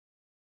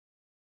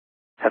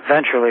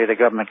Eventually, the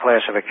government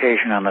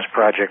classification on this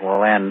project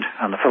will end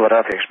on the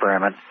Philadelphia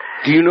experiment.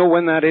 Do you know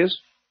when that is?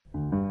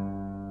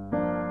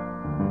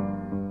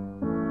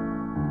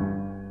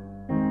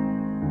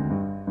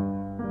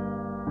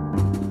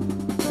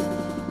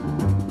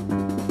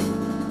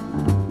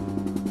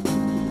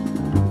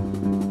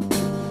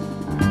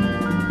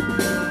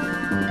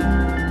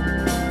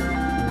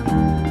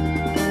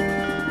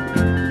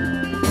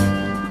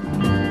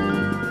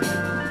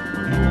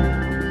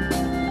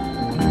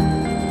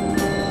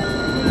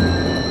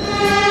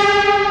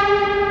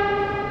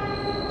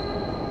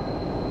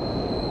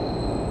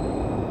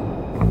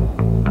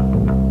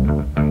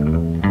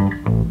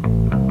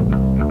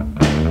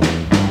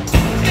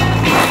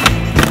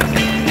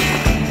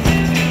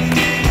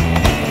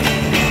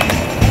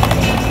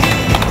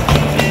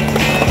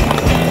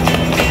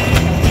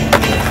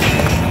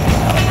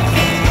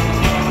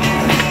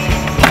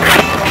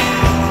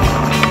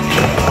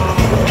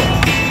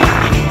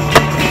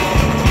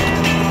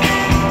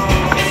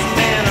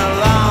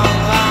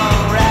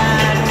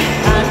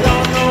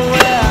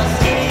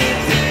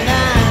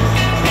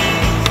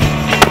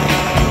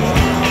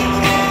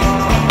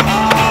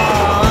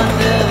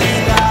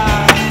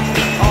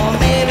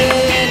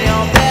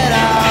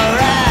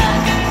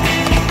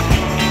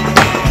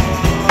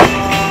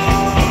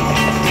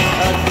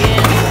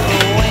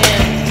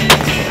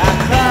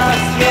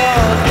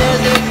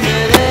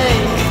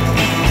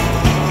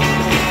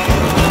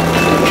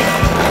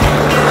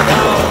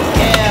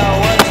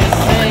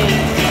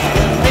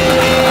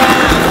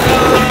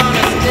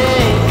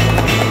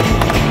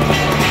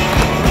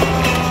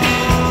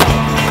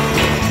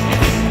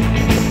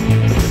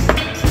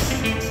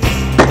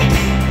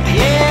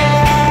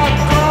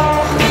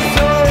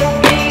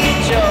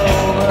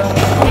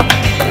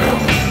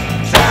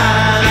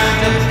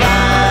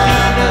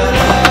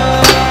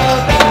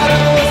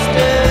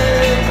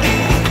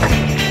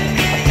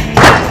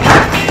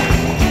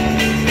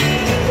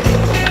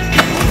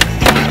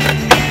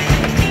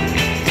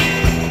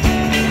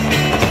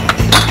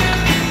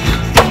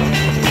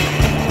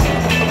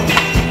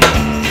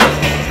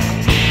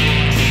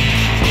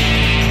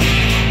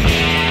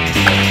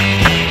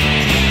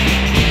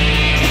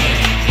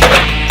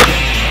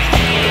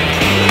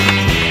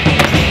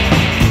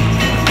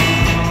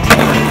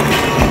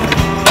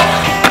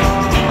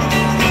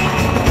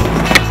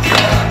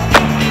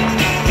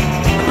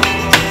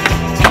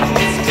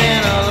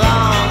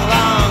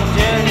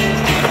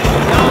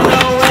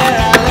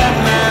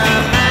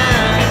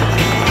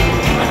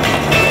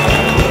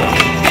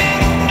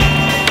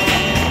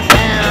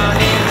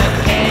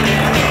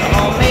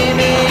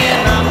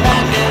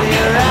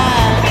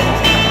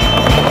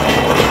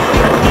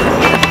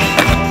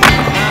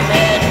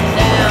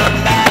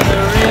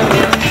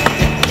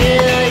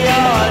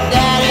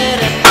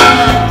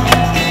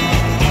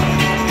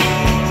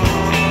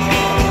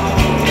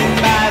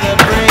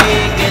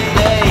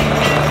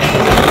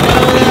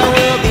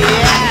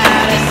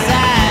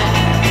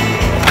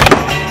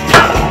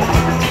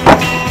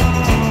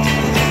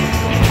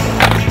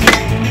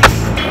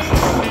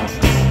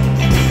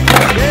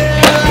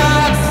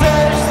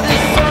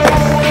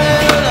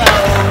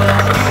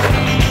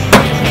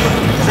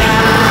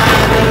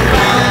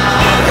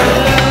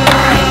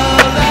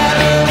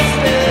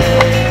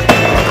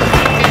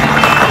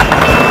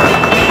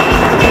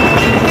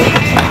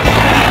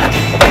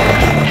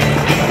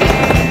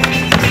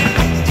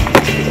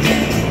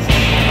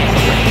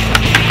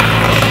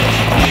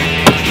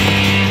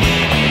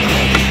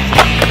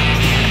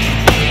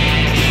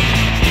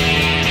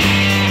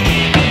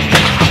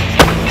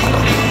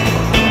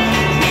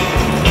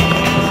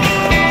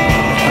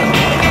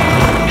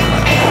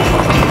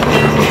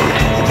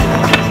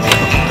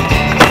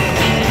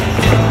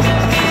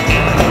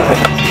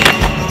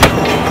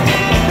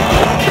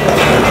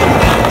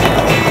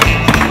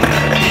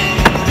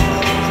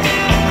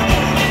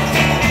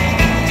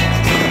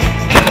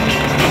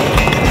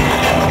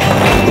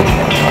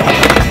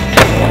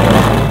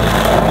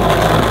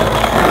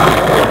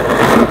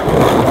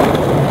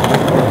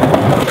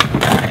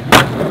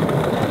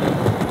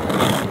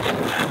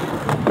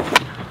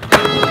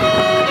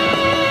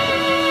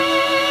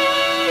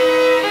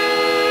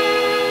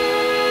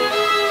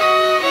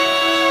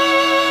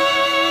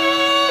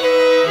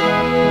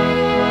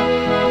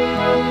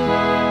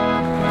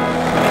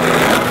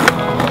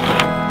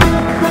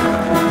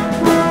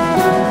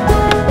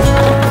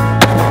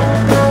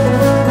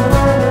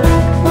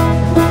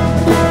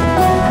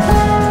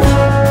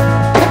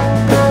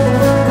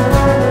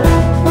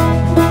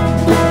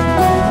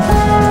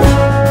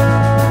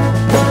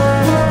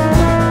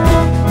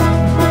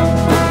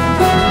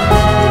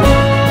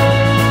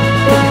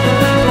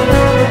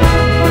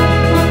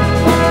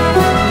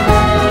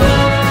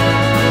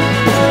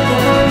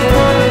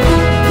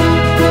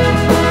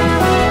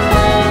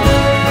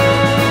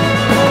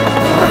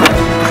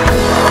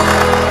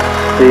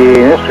 The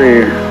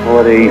history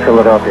for the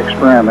Philadelphia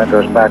experiment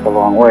goes back a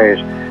long ways,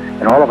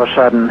 and all of a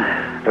sudden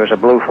there was a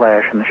blue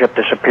flash and the ship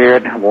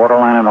disappeared,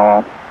 waterline and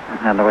all.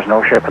 and there was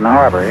no ship in the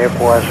harbor. It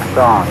was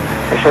gone.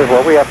 He says,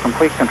 well, we have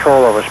complete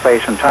control over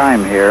space and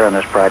time here on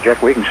this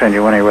project. We can send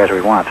you anywhere as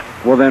we want.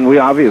 Well, then we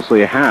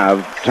obviously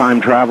have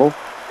time travel.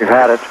 We've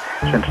had it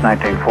since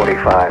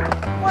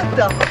 1945. What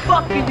the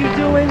fuck are you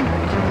doing?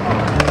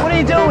 What are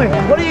you doing?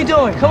 What are you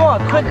doing? Come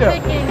on, quicker.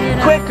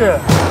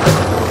 Quicker.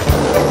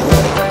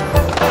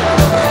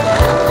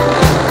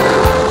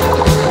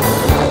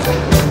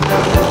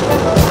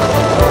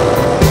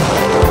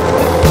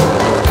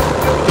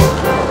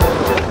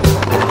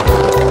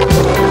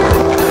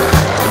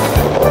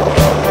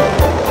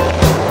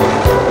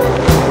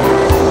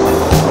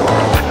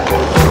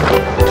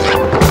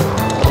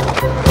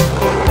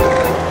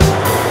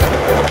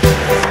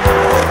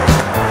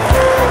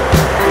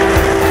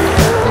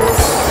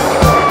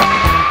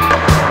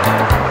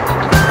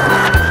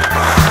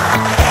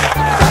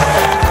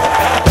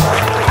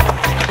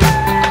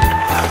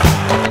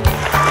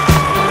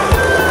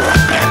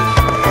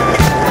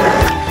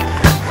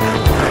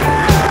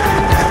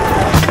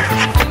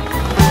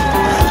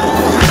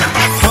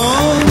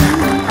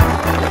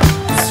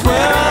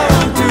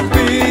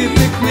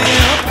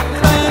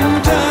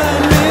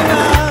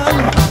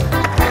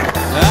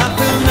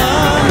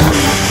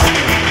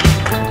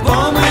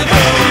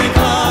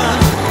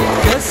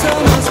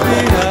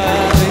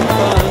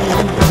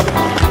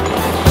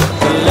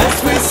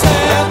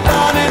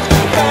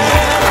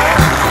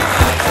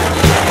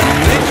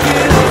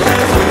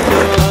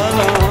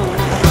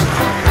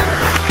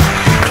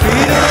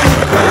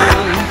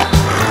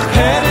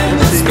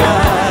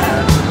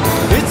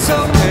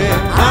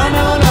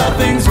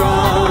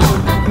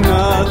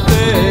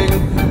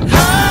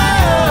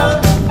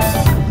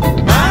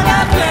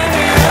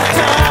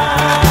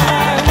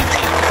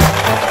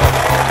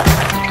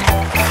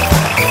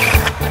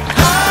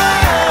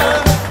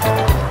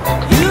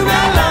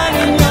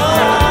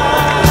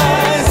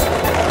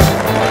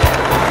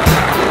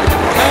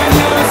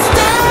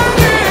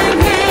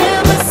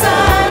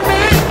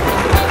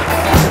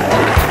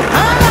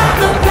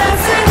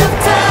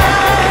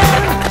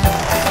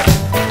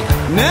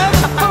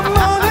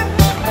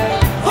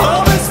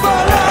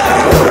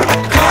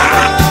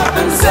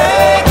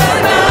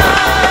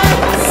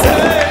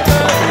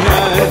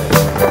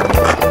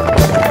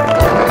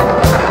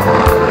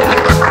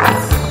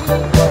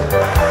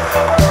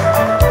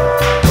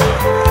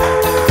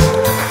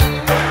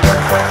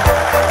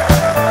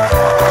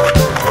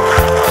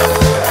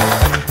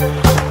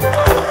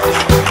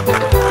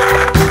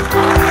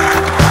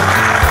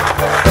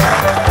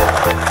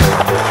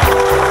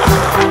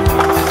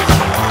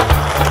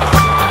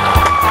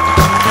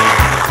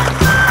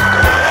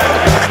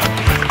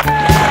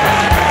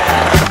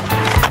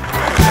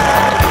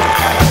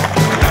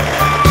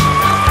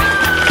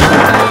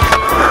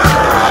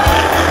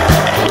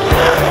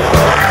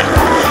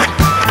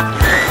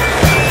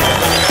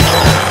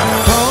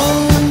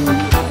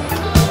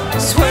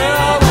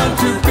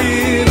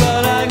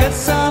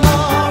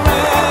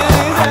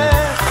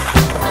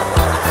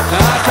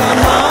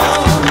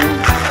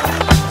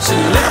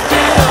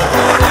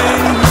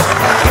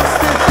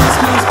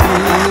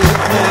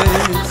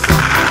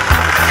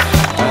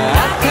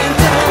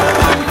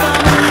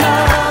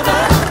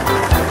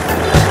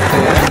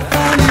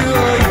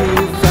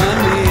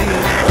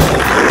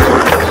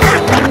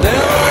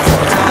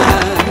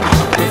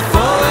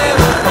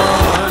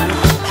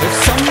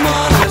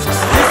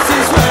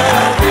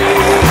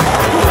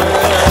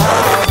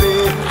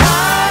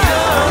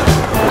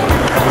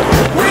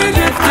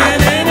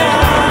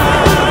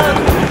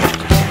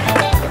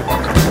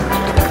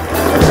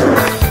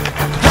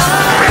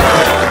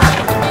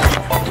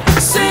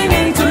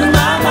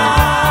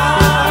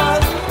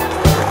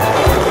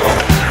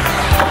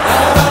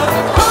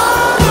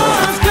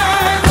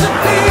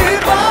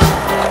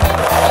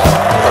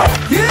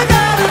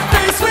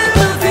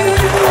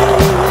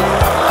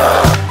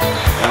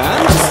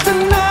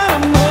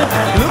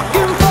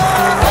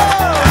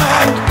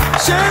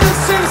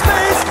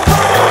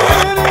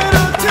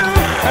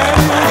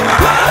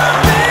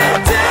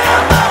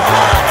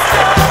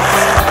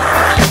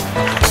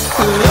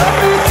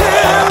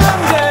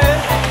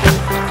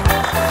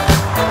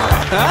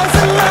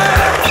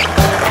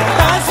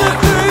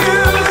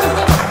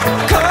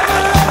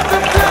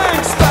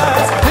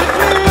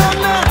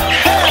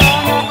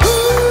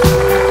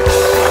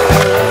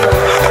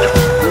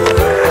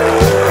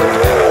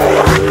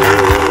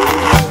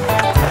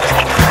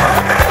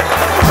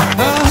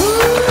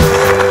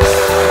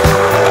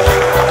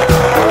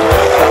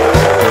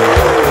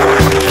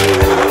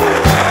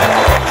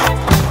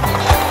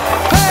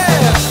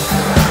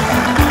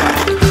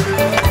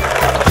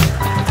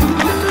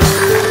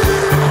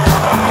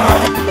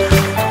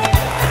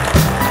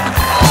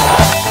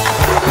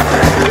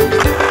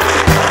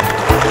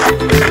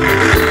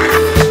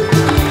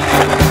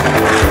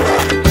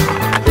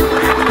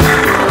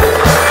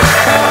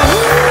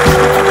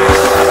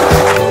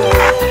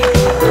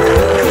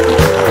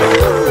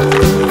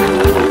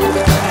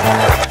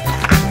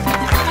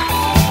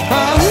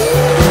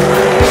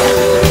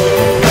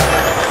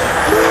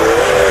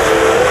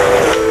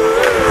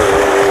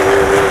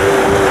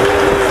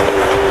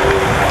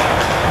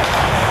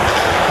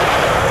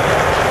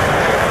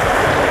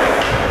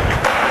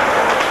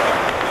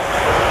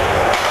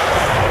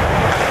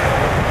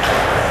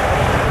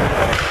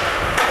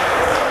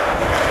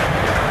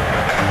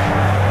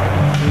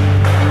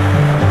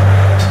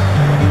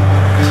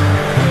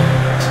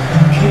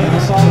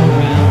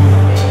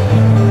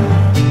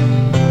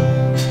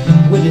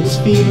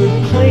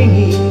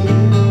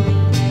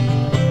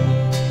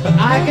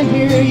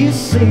 hear you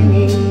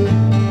singing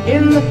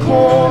in the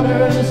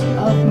corners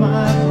of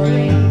my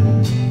brain.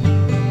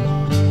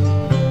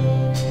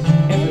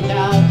 Every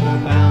doubt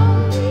and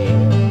boundary,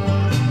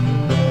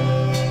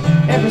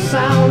 every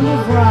sound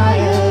of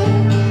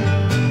riot,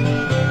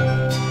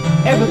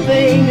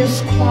 everything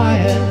is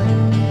quiet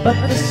but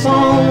the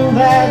song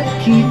that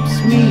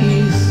keeps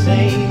me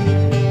sane.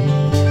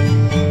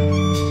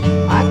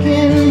 I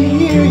can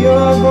hear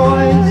your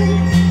voice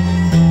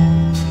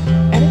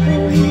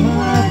echoing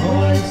my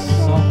voice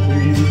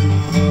softly.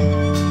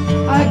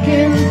 I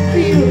can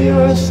feel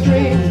your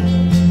strength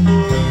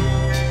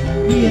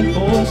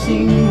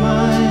reinforcing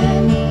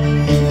mine.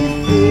 If you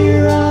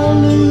fear I'll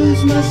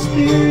lose my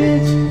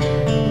spirit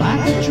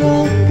like a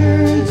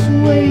drunkard's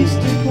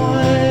wasted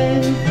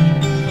wine,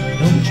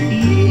 don't you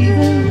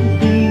even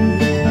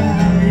think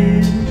about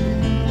it.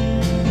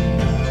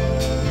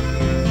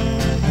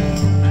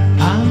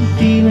 I'm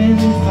feeling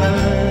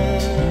fine.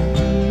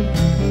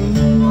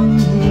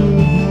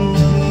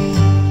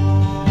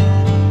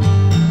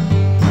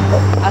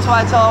 That's why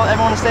I tell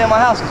everyone to stay in my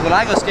house, because when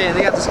I go skating,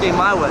 they have to skate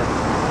my way.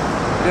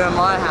 You're in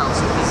my house,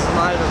 this is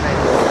my domain.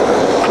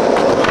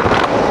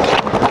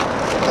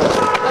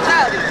 What's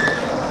that, dude?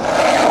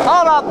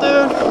 Hold up,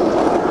 dude.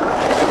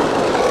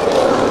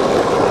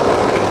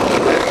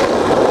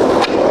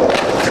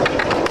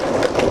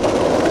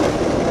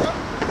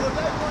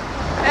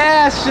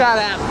 Yeah, shut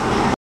up.